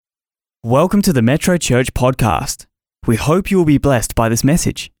Welcome to the Metrochurch podcast. We hope you will be blessed by this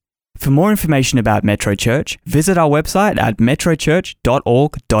message. For more information about Metrochurch, visit our website at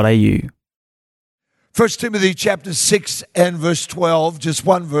metrochurch.org.au. 1 Timothy chapter 6 and verse 12, just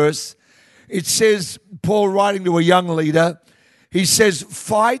one verse. It says, Paul writing to a young leader, he says,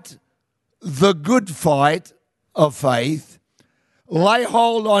 fight the good fight of faith, lay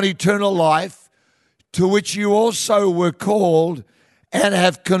hold on eternal life, to which you also were called and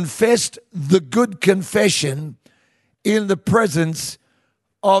have confessed the good confession in the presence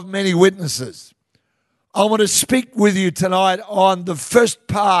of many witnesses. I want to speak with you tonight on the first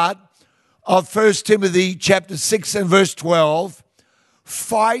part of 1 Timothy chapter 6 and verse 12.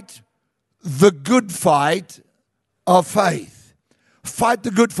 Fight the good fight of faith. Fight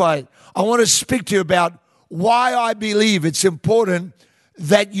the good fight. I want to speak to you about why I believe it's important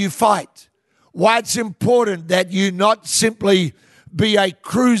that you fight. Why it's important that you not simply be a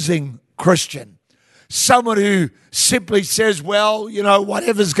cruising Christian. Someone who simply says, well, you know,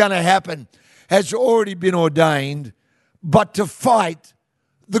 whatever's going to happen has already been ordained. But to fight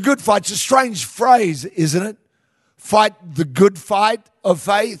the good fight, it's a strange phrase, isn't it? Fight the good fight of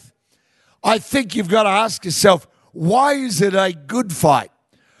faith. I think you've got to ask yourself, why is it a good fight?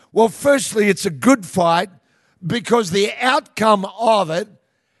 Well, firstly, it's a good fight because the outcome of it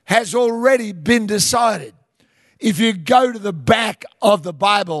has already been decided. If you go to the back of the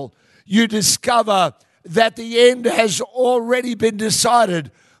Bible, you discover that the end has already been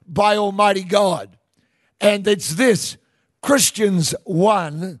decided by Almighty God. And it's this: Christians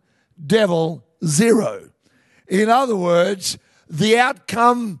 1, devil 0. In other words, the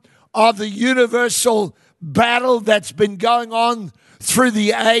outcome of the universal battle that's been going on through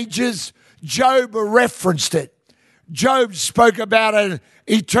the ages, Job referenced it. Job spoke about an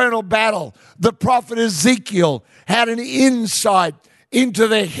eternal battle. The prophet Ezekiel had an insight into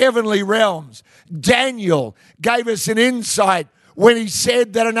the heavenly realms. Daniel gave us an insight when he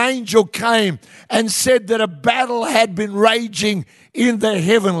said that an angel came and said that a battle had been raging in the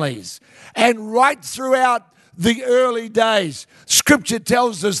heavenlies. And right throughout the early days, Scripture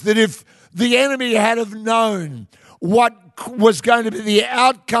tells us that if the enemy had have known what was going to be the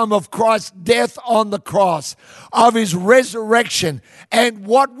outcome of Christ's death on the cross, of his resurrection, and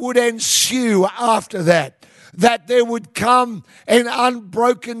what would ensue after that, that there would come an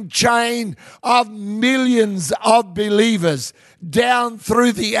unbroken chain of millions of believers down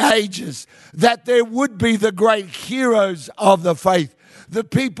through the ages, that there would be the great heroes of the faith, the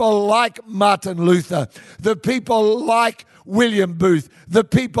people like Martin Luther, the people like William Booth, the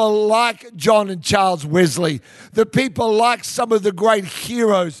people like John and Charles Wesley, the people like some of the great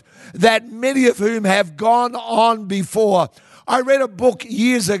heroes that many of whom have gone on before. I read a book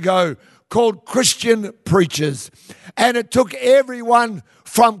years ago called Christian Preachers, and it took everyone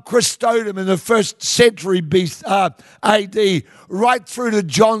from Christendom in the first century AD right through to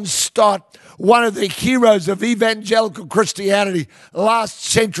John Stott, one of the heroes of evangelical Christianity last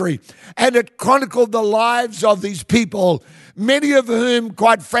century. And it chronicled the lives of these people, many of whom,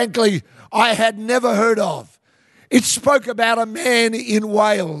 quite frankly, I had never heard of. It spoke about a man in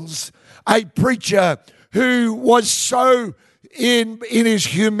Wales, a preacher who was so in his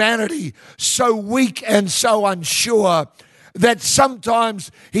humanity, so weak and so unsure that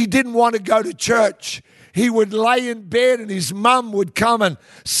sometimes he didn't want to go to church. He would lay in bed and his mum would come and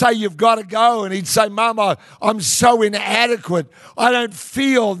say, you've got to go. And he'd say, Mum, I'm so inadequate. I don't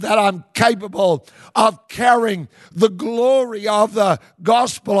feel that I'm capable of carrying the glory of the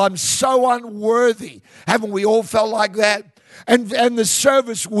gospel. I'm so unworthy. Haven't we all felt like that? And the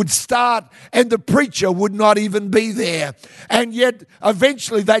service would start and the preacher would not even be there. And yet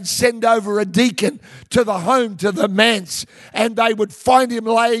eventually they'd send over a deacon to the home, to the manse, and they would find him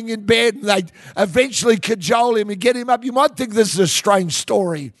laying in bed and they'd eventually cajole him and get him up. You might think this is a strange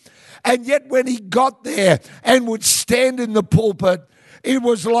story. And yet when he got there and would stand in the pulpit, it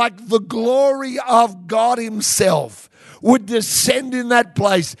was like the glory of God himself would descend in that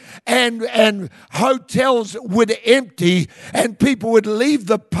place, and hotels would empty and people would leave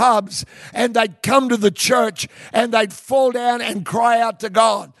the pubs and they'd come to the church and they'd fall down and cry out to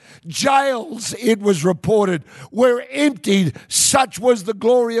God. Jails, it was reported, were emptied. Such was the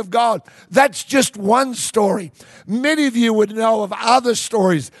glory of God. That's just one story. Many of you would know of other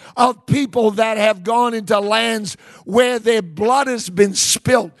stories of people that have gone into lands where their blood has been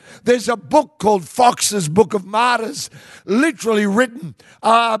spilt. There's a book called Fox's Book of Martyrs, literally written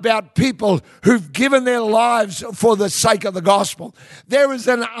about people who've given their lives for the sake of the gospel. There is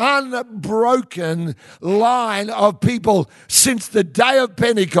an unbroken line of people since the day of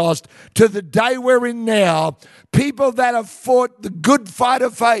Pentecost to the day we're in now, people that have fought the good fight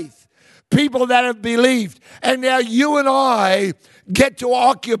of faith, people that have believed. And now you and I get to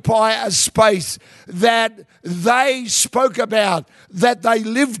occupy a space that they spoke about, that they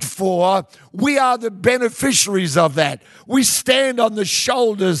lived for. We are the beneficiaries of that. We stand on the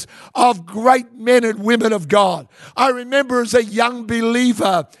shoulders of great men and women of God. I remember as a young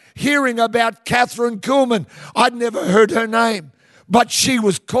believer hearing about Catherine Kuhlman. I'd never heard her name, but she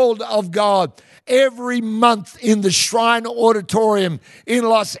was called of God. Every month in the Shrine Auditorium in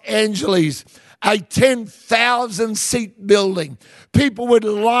Los Angeles, a 10,000-seat building, people would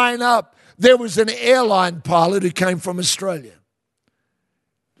line up. There was an airline pilot who came from Australia.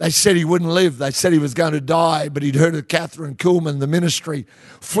 They said he wouldn't live. They said he was going to die, but he'd heard of Catherine Kuhlman, the ministry,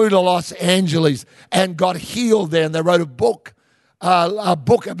 flew to Los Angeles and got healed there. And they wrote a book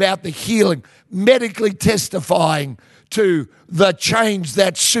about the healing, medically testifying to the change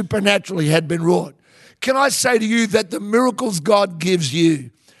that supernaturally had been wrought. Can I say to you that the miracles God gives you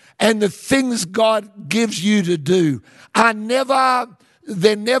and the things God gives you to do are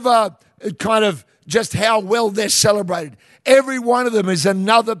they're never kind of just how well they're celebrated. Every one of them is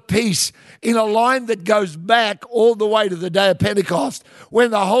another piece in a line that goes back all the way to the day of Pentecost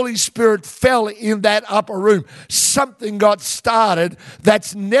when the Holy Spirit fell in that upper room. Something got started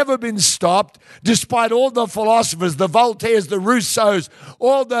that's never been stopped, despite all the philosophers, the Voltaires, the Rousseaus,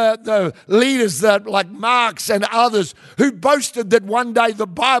 all the leaders that like Marx and others who boasted that one day the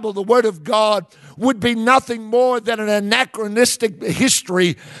Bible, the Word of God, would be nothing more than an anachronistic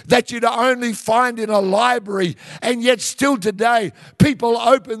history that you'd only find in a library. And yet still today, people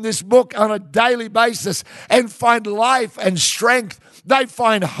open this book on a daily basis and find life and strength. They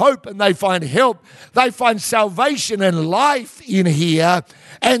find hope and they find help. They find salvation and life in here.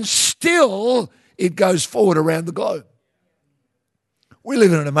 And still, it goes forward around the globe. We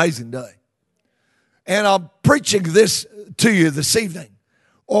live in an amazing day. And I'm preaching this to you this evening,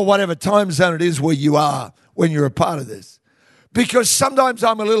 or whatever time zone it is where you are when you're a part of this. Because sometimes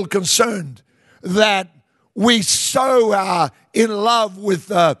I'm a little concerned that we so are in love with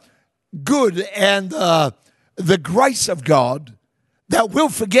the good and the grace of God that we'll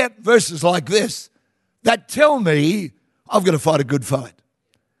forget verses like this that tell me I've got to fight a good fight.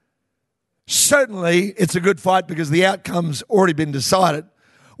 Certainly, it's a good fight because the outcome's already been decided.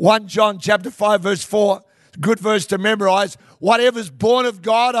 1 John chapter 5, verse 4, good verse to memorize. Whatever's born of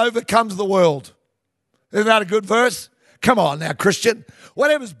God overcomes the world. Isn't that a good verse? Come on now, Christian.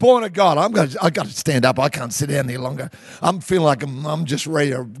 Whatever's born of God. I've got to stand up. I can't sit down here longer. I'm feeling like I'm just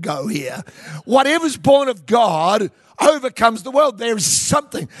ready to go here. Whatever's born of God overcomes the world. There is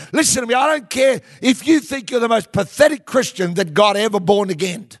something. Listen to me. I don't care if you think you're the most pathetic Christian that God ever born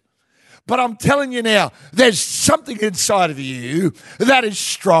again. But I'm telling you now, there's something inside of you that is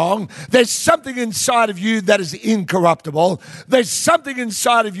strong. There's something inside of you that is incorruptible. There's something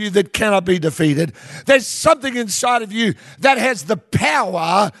inside of you that cannot be defeated. There's something inside of you that has the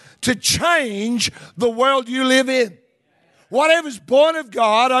power to change the world you live in. Whatever's born of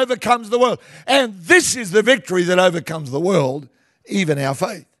God overcomes the world. And this is the victory that overcomes the world, even our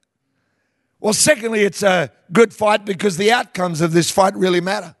faith. Well, secondly, it's a good fight because the outcomes of this fight really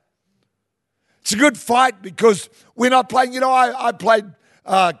matter. It's a good fight because we're not playing, I played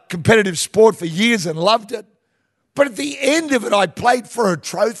competitive sport for years and loved it. But at the end of it, I played for a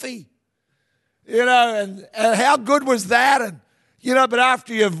trophy, and how good was that? And, but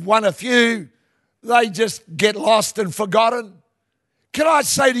after you've won a few, they just get lost and forgotten. Can I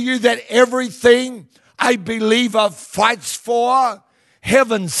say to you that everything a believer fights for,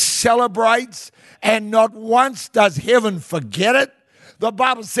 heaven celebrates, and not once does heaven forget it? The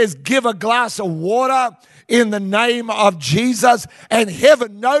Bible says, give a glass of water in the name of Jesus, and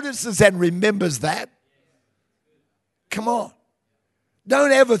heaven notices and remembers that. Come on.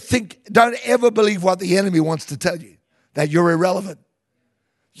 Don't ever believe what the enemy wants to tell you, that you're irrelevant.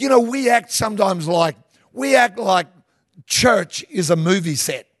 We act like church is a movie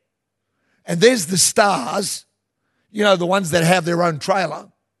set. And there's the stars, the ones that have their own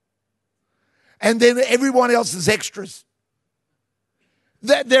trailer. And then everyone else is extras.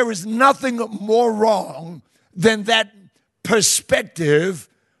 That there is nothing more wrong than that perspective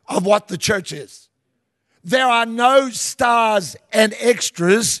of what the church is. There are no stars and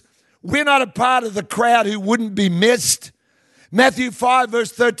extras. We're not a part of the crowd who wouldn't be missed. Matthew 5,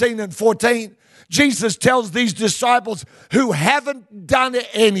 verse 13 and 14, Jesus tells these disciples who haven't done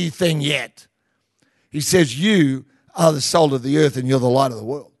anything yet. He says, you are the salt of the earth and you're the light of the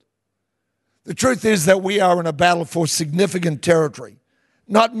world. The truth is that we are in a battle for significant territory,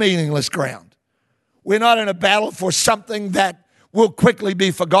 not meaningless ground. We're not in a battle for something that will quickly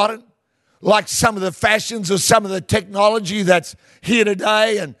be forgotten, like some of the fashions or some of the technology that's here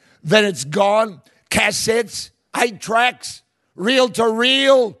today and then it's gone. Cassettes, 8 tracks, reel to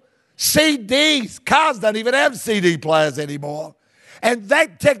reel, CDs. Cars don't even have CD players anymore. And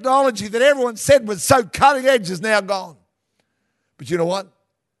that technology that everyone said was so cutting edge is now gone. But you know what?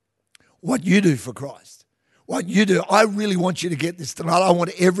 What you do for Christ, what you do, I really want you to get this tonight. I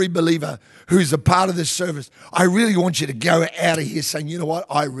want every believer who's a part of this service, I really want you to go out of here saying, you know what?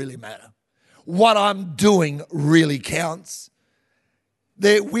 I really matter. What I'm doing really counts.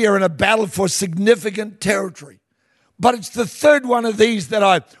 We are in a battle for significant territory. But it's the third one of these that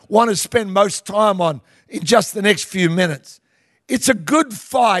I want to spend most time on in just the next few minutes. It's a good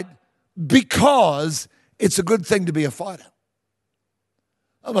fight because it's a good thing to be a fighter.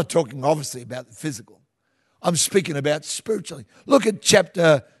 I'm not talking obviously about the physical. I'm speaking about spiritually. Look at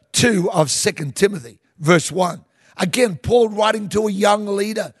chapter 2 of 2 Timothy, verse 1. Again, Paul writing to a young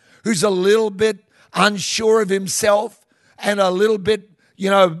leader who's a little bit unsure of himself and a little bit,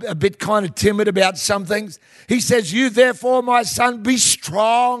 a bit kind of timid about some things. He says, you therefore, my son, be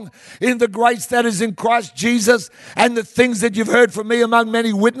strong in the grace that is in Christ Jesus, and the things that you've heard from me among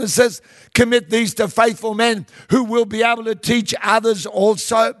many witnesses, commit these to faithful men who will be able to teach others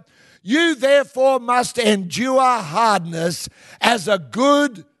also. You therefore must endure hardness as a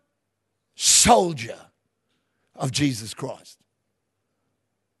good soldier of Jesus Christ.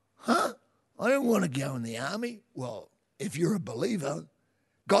 I don't want to go in the army. Well, if you're a believer,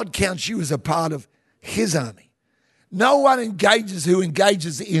 God counts you as a part of his army. No one who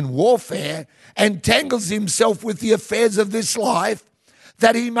engages in warfare entangles himself with the affairs of this life,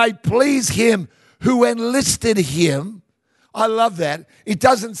 that he may please him who enlisted him. I love that. It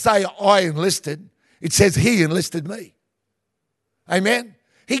doesn't say I enlisted. It says he enlisted me. Amen?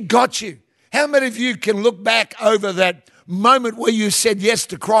 He got you. How many of you can look back over that moment where you said yes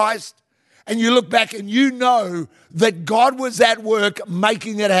to Christ, and you look back and you know that God was at work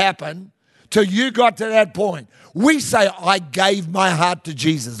making it happen till you got to that point? We say, I gave my heart to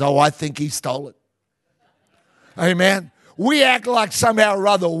Jesus. Oh, I think he stole it. Amen. We act like somehow or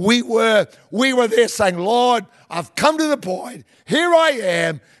other we were there saying, Lord, I've come to the point. Here I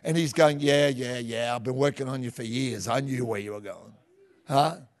am. And he's going, yeah. I've been working on you for years. I knew where you were going.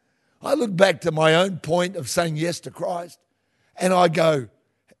 I look back to my own point of saying yes to Christ, and I go,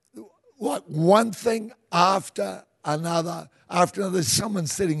 like one thing after another. There's someone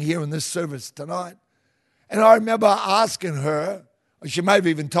sitting here in this service tonight, and I remember asking her, she may have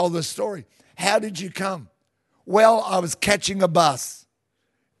even told this story, how did you come? Well, I was catching a bus,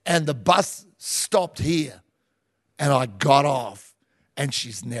 and the bus stopped here, and I got off, and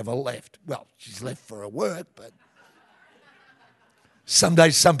she's never left. Well, she's left for her work, but some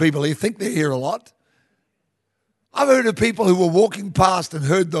days some people here think they're here a lot. I've heard of people who were walking past and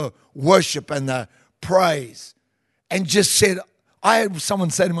heard the worship and the praise and just said, I had someone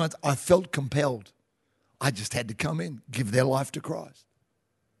say to me, I felt compelled. I just had to come in, give their life to Christ.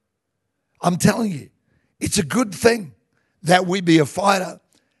 I'm telling you, it's a good thing that we be a fighter,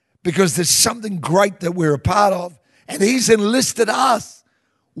 because there's something great that we're a part of, and he's enlisted us.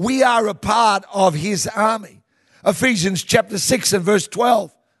 We are a part of his army. Ephesians chapter 6 and verse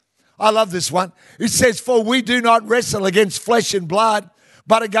 12. I love this one. It says, for we do not wrestle against flesh and blood,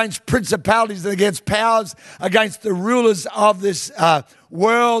 but against principalities and against powers, against the rulers of this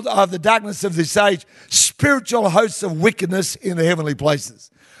world, of the darkness of this age, spiritual hosts of wickedness in the heavenly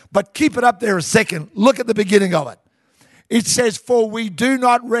places. But keep it up there a second. Look at the beginning of it. It says, for we do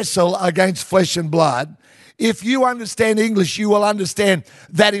not wrestle against flesh and blood. If you understand English, you will understand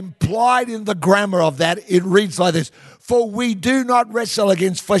that implied in the grammar of that, it reads like this. For we do not wrestle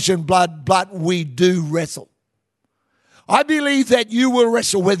against flesh and blood, but we do wrestle. I believe that you will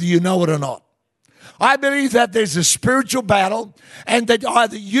wrestle whether you know it or not. I believe that there's a spiritual battle, and that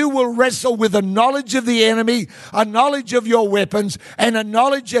either you will wrestle with a knowledge of the enemy, a knowledge of your weapons, and a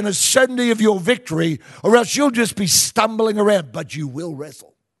knowledge and a certainty of your victory, or else you'll just be stumbling around, but you will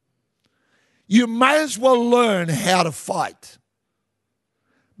wrestle. You may as well learn how to fight,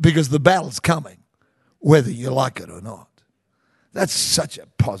 because the battle's coming, whether you like it or not. That's such a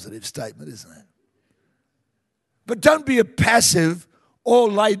positive statement, isn't it? But don't be a passive or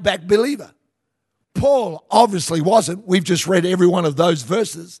laid-back believer. Paul obviously wasn't. We've just read every one of those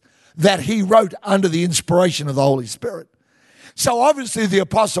verses that he wrote under the inspiration of the Holy Spirit. So obviously the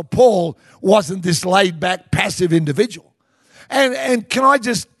Apostle Paul wasn't this laid-back, passive individual. And can I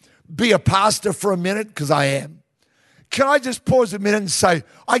just be a pastor for a minute? Because I am. Can I just pause a minute and say,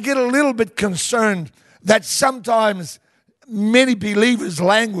 I get a little bit concerned that sometimes many believers'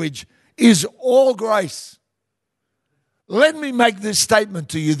 language is all grace. Let me make this statement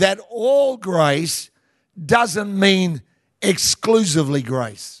to you, that all grace doesn't mean exclusively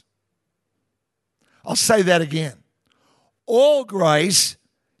grace. I'll say that again. All grace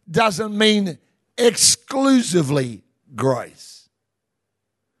doesn't mean exclusively grace.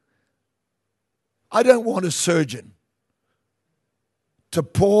 I don't want a surgeon to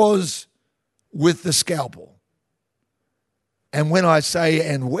pause with the scalpel. And when I say,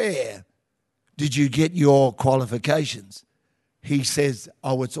 and where did you get your qualifications? He says,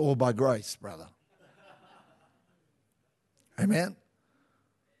 oh, it's all by grace, brother. Amen?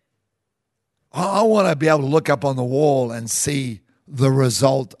 I want to be able to look up on the wall and see the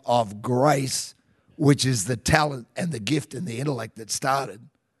result of grace, which is the talent and the gift and the intellect that started.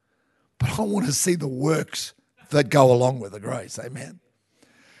 But I want to see the works that go along with the grace. Amen?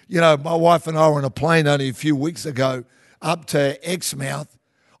 You know, my wife and I were on a plane only a few weeks ago up to Exmouth.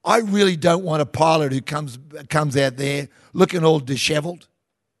 I really don't want a pilot who comes out there looking all disheveled.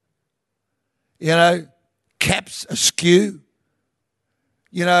 You know, caps askew.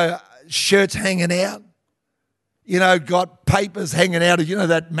 You know, shirts hanging out. You know, got papers hanging out of, you know,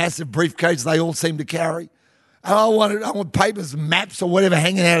 that massive briefcase they all seem to carry. And I want papers, maps or whatever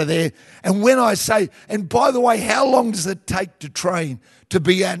hanging out of there. And when I say, and by the way, how long does it take to train to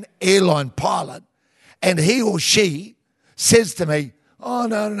be an airline pilot? And he or she says to me, oh,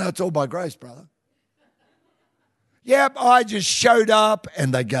 no, it's all by grace, brother. Yep, I just showed up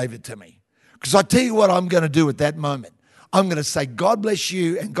and they gave it to me. Because I tell you what I'm going to do at that moment. I'm going to say, God bless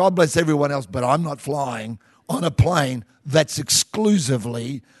you and God bless everyone else, but I'm not flying on a plane that's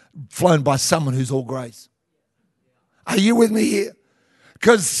exclusively flown by someone who's all grace. Are you with me here?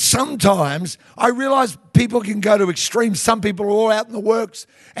 Because sometimes I realize people can go to extremes. Some people are all out in the works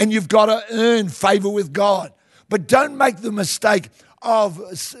and you've got to earn favor with God. But don't make the mistake of,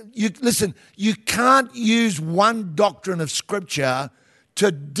 you can't use one doctrine of Scripture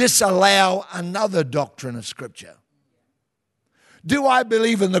to disallow another doctrine of Scripture. Do I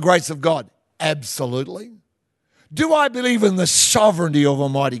believe in the grace of God? Absolutely. Do I believe in the sovereignty of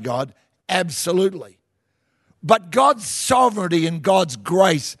Almighty God? Absolutely. But God's sovereignty and God's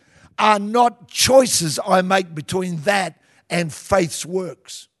grace are not choices I make between that and faith's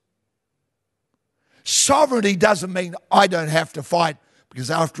works. Sovereignty doesn't mean I don't have to fight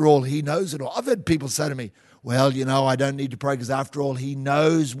because after all, He knows it all. I've had people say to me, well, you know, I don't need to pray because after all, He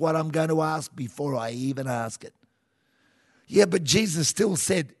knows what I'm going to ask before I even ask it. Yeah, but Jesus still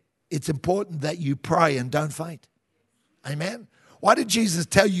said it's important that you pray and don't faint. Amen? Why did Jesus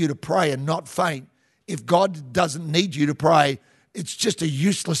tell you to pray and not faint? If God doesn't need you to pray, it's just a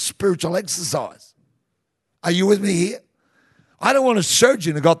useless spiritual exercise. Are you with me here? I don't want a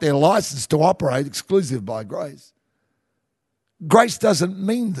surgeon who got their license to operate exclusive by grace. Grace doesn't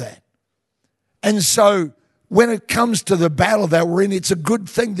mean that. And so when it comes to the battle that we're in, it's a good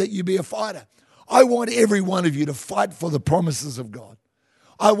thing that you be a fighter. I want every one of you to fight for the promises of God.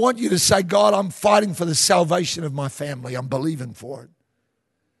 I want you to say, God, I'm fighting for the salvation of my family. I'm believing for it.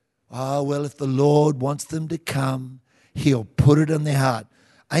 Oh, well, if the Lord wants them to come, He'll put it in their heart.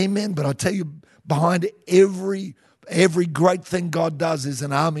 Amen. But I tell you, behind every great thing God does is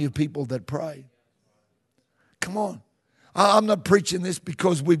an army of people that pray. Come on. I'm not preaching this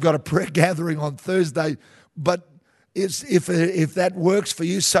because we've got a prayer gathering on Thursday, but if that works for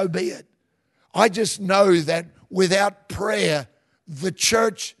you, so be it. I just know that without prayer, the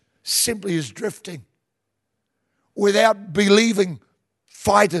church simply is drifting. Without believing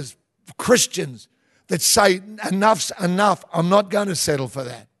fighters, Christians that say, enough's enough, I'm not going to settle for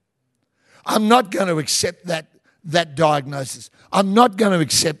that. I'm not going to accept that diagnosis. I'm not going to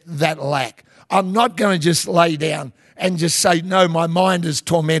accept that lack. I'm not going to just lay down and just say, no, my mind is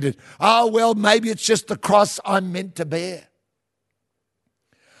tormented. Oh, well, maybe it's just the cross I'm meant to bear.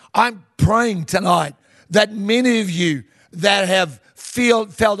 I'm praying tonight that many of you that have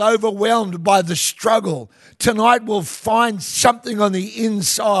felt overwhelmed by the struggle tonight will find something on the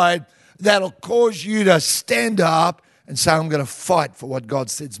inside that'll cause you to stand up and say, I'm going to fight for what God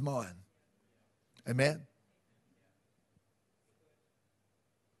said's mine. Amen.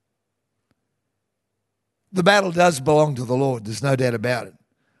 The battle does belong to the Lord. There's no doubt about it.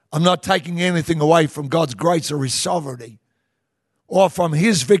 I'm not taking anything away from God's grace or His sovereignty or from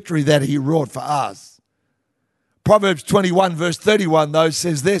His victory that He wrought for us. Proverbs 21 verse 31 though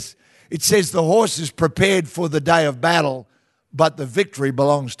says this. It says the horse is prepared for the day of battle, but the victory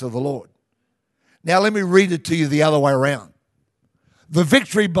belongs to the Lord. Now let me read it to you the other way around. The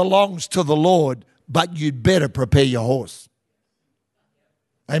victory belongs to the Lord, but you'd better prepare your horse.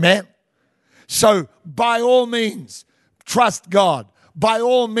 Amen? So by all means, trust God. By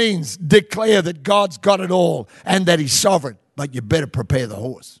all means, declare that God's got it all and that He's sovereign, but you better prepare the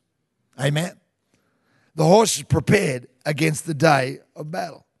horse. Amen? The horse is prepared against the day of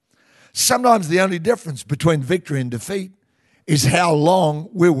battle. Sometimes the only difference between victory and defeat is how long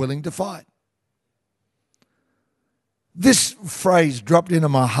we're willing to fight. This phrase dropped into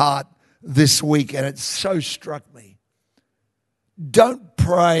my heart this week, and it so struck me. Don't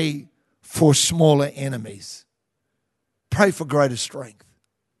pray for smaller enemies. Pray for greater strength.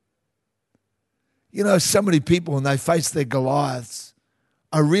 You know, so many people, when they face their Goliaths,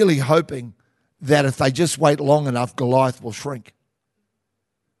 are really hoping that if they just wait long enough, Goliath will shrink.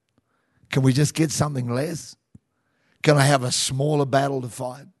 Can we just get something less? Can I have a smaller battle to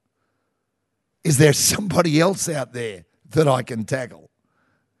fight? Is there somebody else out there that I can tackle?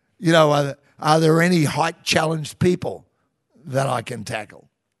 You know, are there any height-challenged people that I can tackle?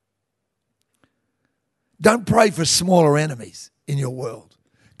 Don't pray for smaller enemies in your world.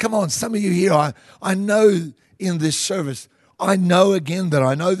 Come on, some of you here, I know in this service, I know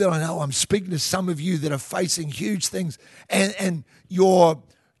I'm speaking to some of you that are facing huge things, and your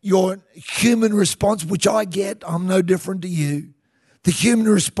human response, which I get, I'm no different to you. The human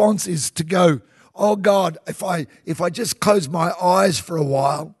response is to go, oh God, if I just close my eyes for a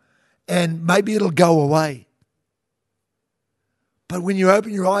while, and maybe it'll go away. But when you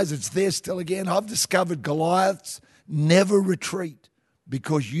open your eyes, it's there still again. I've discovered Goliaths never retreat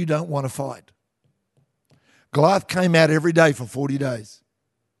because you don't want to fight. Goliath came out every day for 40 days,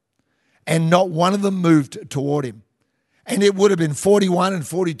 and not one of them moved toward him. And it would have been 41 and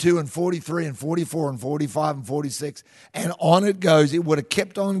 42 and 43 and 44 and 45 and 46. And on it goes. It would have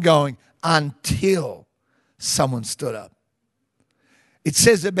kept on going until someone stood up. It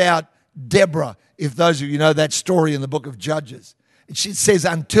says about Deborah, if those of you know that story in the book of Judges. It says,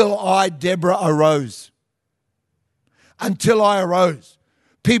 until I, Deborah, arose. Until I arose.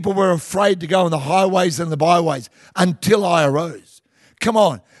 People were afraid to go on the highways and the byways until I arose. Come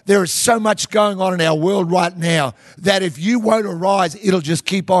on. There is so much going on in our world right now that if you won't arise, it'll just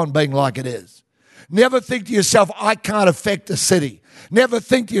keep on being like it is. Never think to yourself, I can't affect a city. Never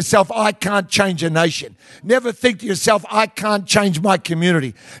think to yourself, I can't change a nation. Never think to yourself, I can't change my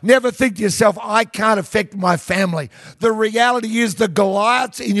community. Never think to yourself, I can't affect my family. The reality is the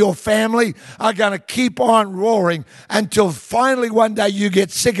Goliaths in your family are going to keep on roaring until finally one day you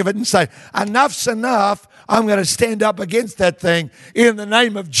get sick of it and say, enough's enough. I'm going to stand up against that thing in the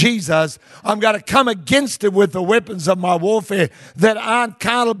name of Jesus. I'm going to come against it with the weapons of my warfare that aren't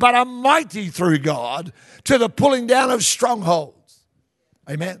carnal, but are mighty through God to the pulling down of strongholds.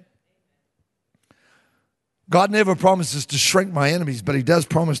 Amen. God never promises to shrink my enemies, but he does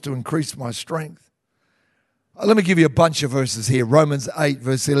promise to increase my strength. Let me give you a bunch of verses here. Romans 8,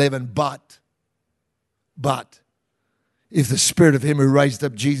 verse 11. But, if the spirit of him who raised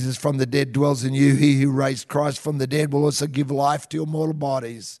up Jesus from the dead dwells in you, he who raised Christ from the dead will also give life to your mortal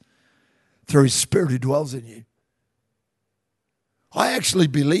bodies through his spirit who dwells in you. I actually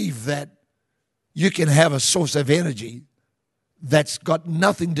believe that you can have a source of energy that's got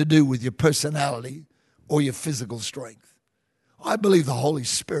nothing to do with your personality or your physical strength. I believe the Holy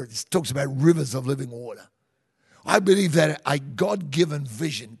Spirit talks about rivers of living water. I believe that a God-given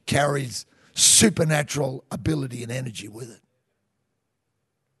vision carries supernatural ability and energy with it.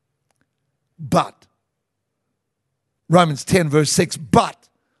 But, Romans 10 verse 6, but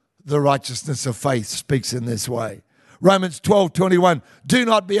the righteousness of faith speaks in this way. Romans 12:21, do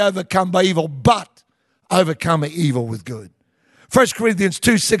not be overcome by evil, but overcome evil with good. 1 Corinthians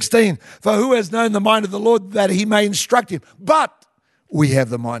 2:16, for who has known the mind of the Lord that he may instruct him? But we have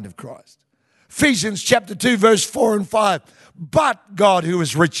the mind of Christ. Ephesians chapter 2, verse 4 and 5. But God, who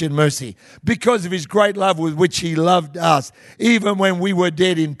is rich in mercy, because of his great love with which he loved us, even when we were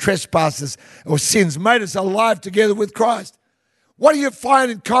dead in trespasses or sins, made us alive together with Christ. What do you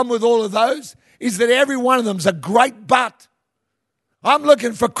find in common with all of those? Is that every one of them is a great but. I'm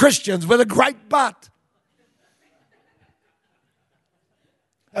looking for Christians with a great but.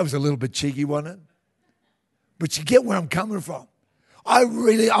 That was a little bit cheeky, wasn't it? But you get where I'm coming from. I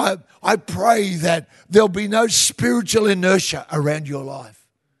pray that there'll be no spiritual inertia around your life.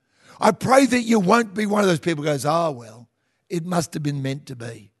 I pray that you won't be one of those people who goes, oh, well, it must have been meant to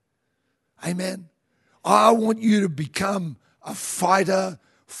be. Amen. I want you to become a fighter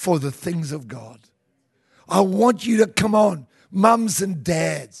for the things of God. I want you to, come on, mums and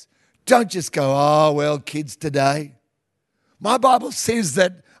dads, don't just go, oh, well, kids today. My Bible says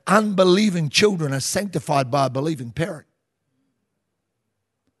that unbelieving children are sanctified by a believing parent.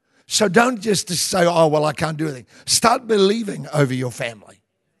 So don't just say, oh, well, I can't do anything. Start believing over your family.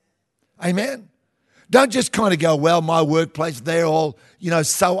 Amen. Don't just kind of go, well, my workplace, they're all,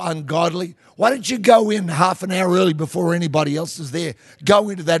 so ungodly. Why don't you go in half an hour early before anybody else is there? Go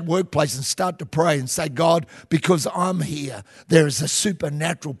into that workplace and start to pray and say, God, because I'm here, there is a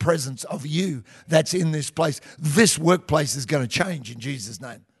supernatural presence of you that's in this place. This workplace is going to change in Jesus'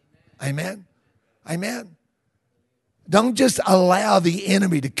 name. Amen. Amen. Don't just allow the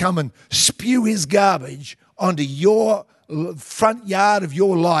enemy to come and spew his garbage onto your front yard of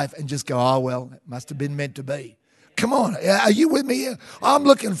your life and just go, oh, well, it must have been meant to be. Come on, are you with me here? I'm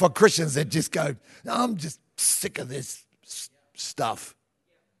looking for Christians that just go, I'm just sick of this stuff.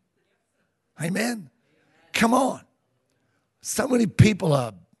 Amen? Come on. So many people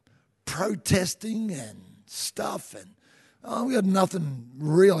are protesting and stuff, and we got nothing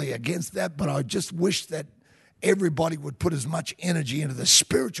really against that, but I just wish that everybody would put as much energy into the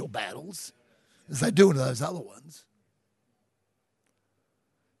spiritual battles as they do into those other ones.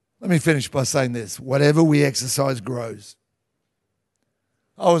 Let me finish by saying this. Whatever we exercise grows.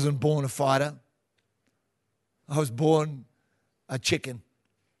 I wasn't born a fighter. I was born a chicken.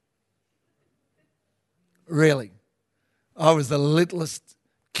 Really. I was the littlest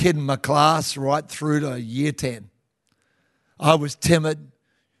kid in my class right through to year 10. I was timid.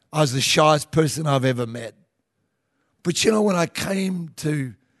 I was the shyest person I've ever met. But when I came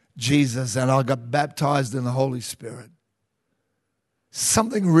to Jesus and I got baptized in the Holy Spirit,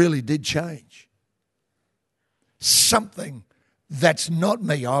 something really did change. Something that's not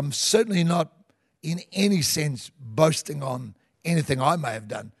me. I'm certainly not in any sense boasting on anything I may have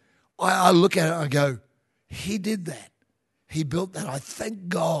done. I look at it and I go, he did that. He built that. I thank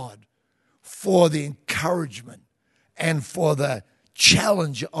God for the encouragement and for the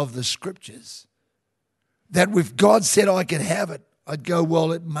challenge of the scriptures. That if God said I could have it, I'd go,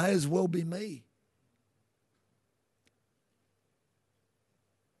 well, it may as well be me.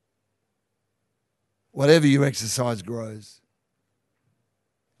 Whatever you exercise grows.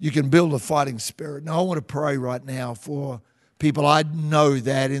 You can build a fighting spirit. Now, I want to pray right now for people. I know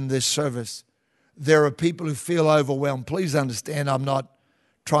that in this service, there are people who feel overwhelmed. Please understand, I'm not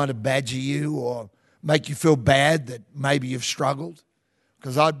trying to badger you or make you feel bad that maybe you've struggled,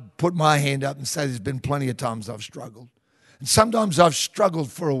 because I'd put my hand up and say there's been plenty of times I've struggled. And sometimes I've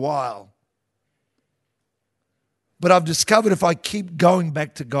struggled for a while. But I've discovered if I keep going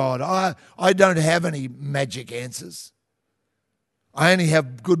back to God, I don't have any magic answers. I only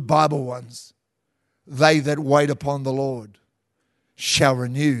have good Bible ones. They that wait upon the Lord shall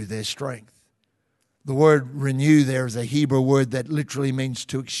renew their strength. The word renew there is a Hebrew word that literally means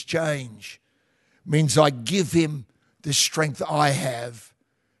to exchange. It means I give him the strength I have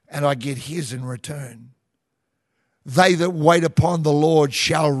and I get his in return. They that wait upon the Lord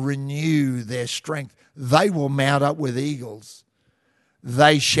shall renew their strength. They will mount up with eagles.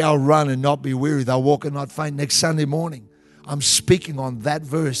 They shall run and not be weary. They'll walk and not faint. Next Sunday morning, I'm speaking on that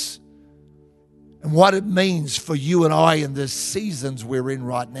verse and what it means for you and I in the seasons we're in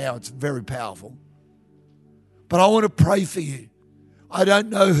right now. It's very powerful. But I want to pray for you. I don't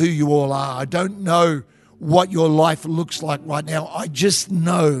know who you all are. I don't know what your life looks like right now. I just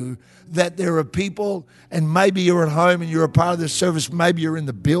know that there are people, and maybe you're at home and you're a part of this service. Maybe you're in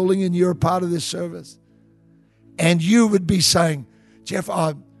the building and you're a part of this service. And you would be saying, Geoff,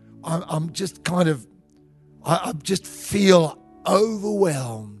 I'm just I just feel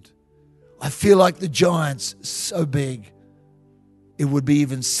overwhelmed. I feel like the giant's so big, it would be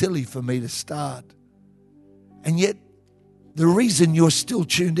even silly for me to start. And yet, the reason you're still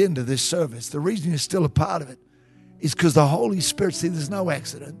tuned into this service, the reason you're still a part of it, is because the Holy Spirit, see, there's no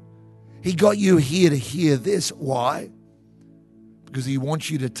accident. He got you here to hear this. Why? Because he wants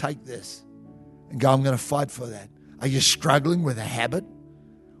you to take this and go, I'm going to fight for that. Are you struggling with a habit,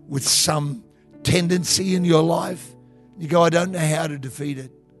 with some tendency in your life? You go, I don't know how to defeat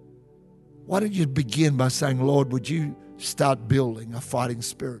it. Why don't you begin by saying, Lord, would you start building a fighting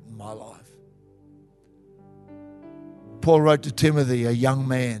spirit in my life? Paul wrote to Timothy, a young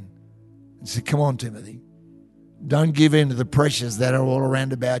man, and said, come on, Timothy, don't give in to the pressures that are all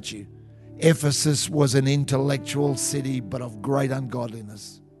around about you. Ephesus was an intellectual city, but of great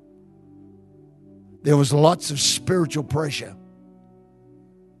ungodliness. There was lots of spiritual pressure.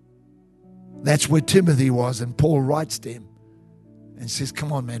 That's where Timothy was, and Paul writes to him and says,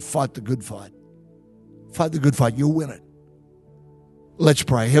 come on, man, fight the good fight. Fight the good fight. You'll win it. Let's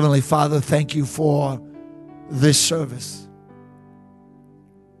pray. Heavenly Father, thank you for this service.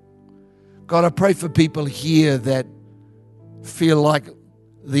 God, I pray for people here that feel like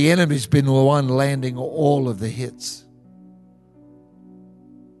the enemy's been the one landing all of the hits.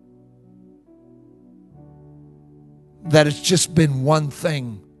 That it's just been one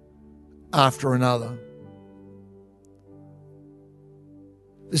thing after another.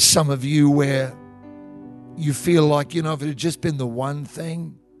 There's some of you where you feel like, if it had just been the one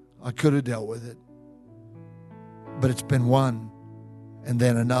thing, I could have dealt with it. But it's been one, and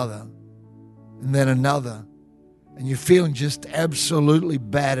then another, and then another. And you're feeling just absolutely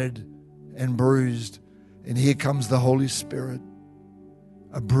battered and bruised. And here comes the Holy Spirit.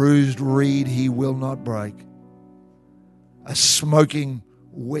 A bruised reed he will not break. A smoking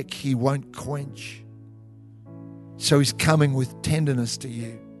wick he won't quench. So he's coming with tenderness to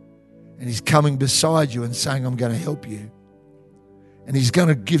you. And he's coming beside you and saying, I'm going to help you. And he's going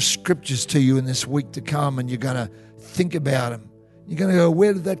to give scriptures to you in this week to come, and you're going to think about him. You're going to go,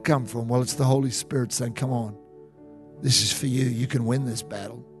 where did that come from? Well, it's the Holy Spirit saying, come on, this is for you. You can win this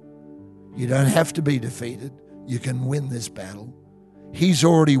battle. You don't have to be defeated. You can win this battle. He's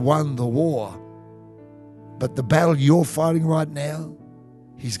already won the war. But the battle you're fighting right now,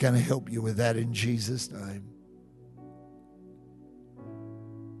 he's going to help you with that in Jesus' name.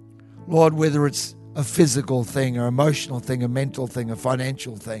 Lord, whether it's a physical thing, or emotional thing, a mental thing, a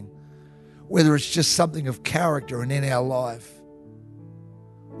financial thing, whether it's just something of character and in our life,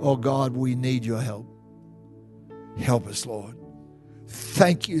 oh God, we need your help. Help us, Lord.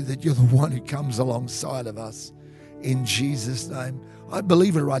 Thank you that you're the one who comes alongside of us in Jesus' name. I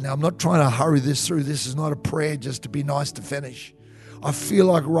believe it right now. I'm not trying to hurry this through. This is not a prayer just to be nice to finish. I feel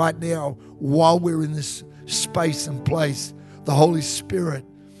like right now, while we're in this space and place, the Holy Spirit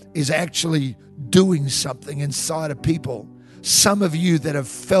is actually doing something inside of people. Some of you that have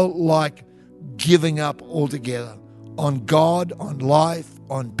felt like giving up altogether on God, on life,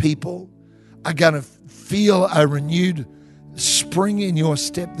 on people, are going to feel a renewed spring in your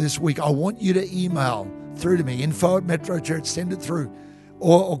step this week. I want you to email through to me, info@metrochurch, send it through,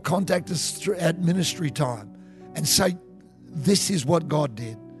 or contact us at ministry time and say, this is what God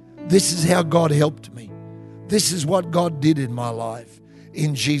did. This is how God helped me. This is what God did in my life.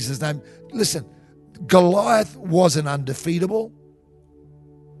 In Jesus' name. Listen, Goliath wasn't undefeatable.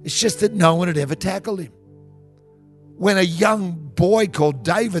 It's just that no one had ever tackled him. When a young boy called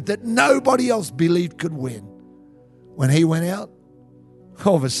David that nobody else believed could win, when he went out,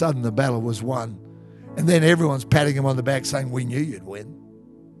 all of a sudden the battle was won. And then everyone's patting him on the back saying, we knew you'd win.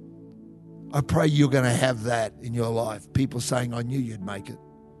 I pray you're going to have that in your life. People saying, I knew you'd make it.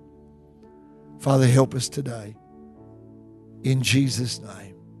 Father, help us today. In Jesus'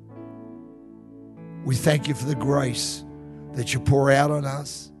 name. We thank you for the grace that you pour out on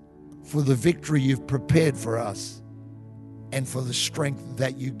us, for the victory you've prepared for us, and for the strength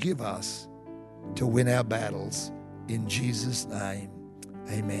that you give us to win our battles. In Jesus' name,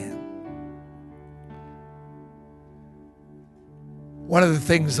 amen. One of the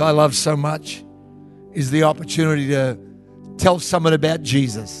things I love so much is the opportunity to tell someone about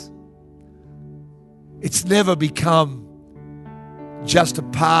Jesus. It's never become just a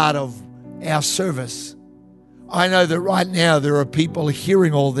part of our service. I know that right now there are people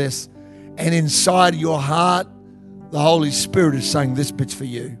hearing all this, and inside your heart, the Holy Spirit is saying, this bit's for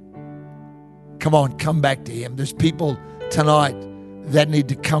you. Come on, come back to him. There's people tonight that need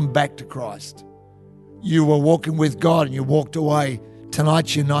to come back to Christ. You were walking with God and you walked away.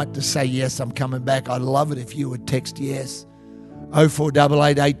 Tonight's your night to say, yes, I'm coming back. I'd love it if you would text yes.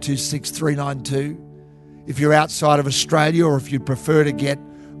 0488 826 392. If you're outside of Australia, or if you prefer to get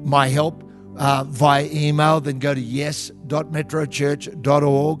my help via email, then go to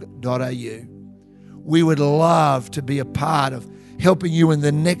yes.metrochurch.org.au. We would love to be a part of helping you in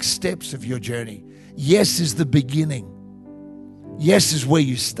the next steps of your journey. Yes is the beginning. Yes is where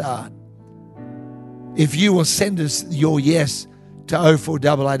you start. If you will send us your yes to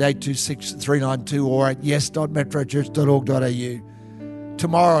 0488 826 392 or at yes.metrochurch.org.au,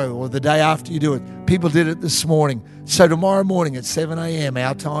 tomorrow or the day after you do it. People did it this morning. So tomorrow morning at 7 a.m.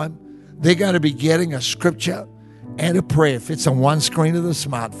 our time, they're going to be getting a scripture and a prayer. Fits on one screen of the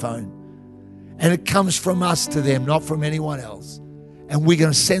smartphone. And it comes from us to them, not from anyone else. And we're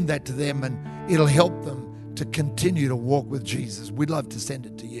going to send that to them, and it'll help them to continue to walk with Jesus. We'd love to send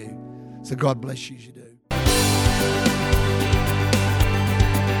it to you. So God bless you as you do.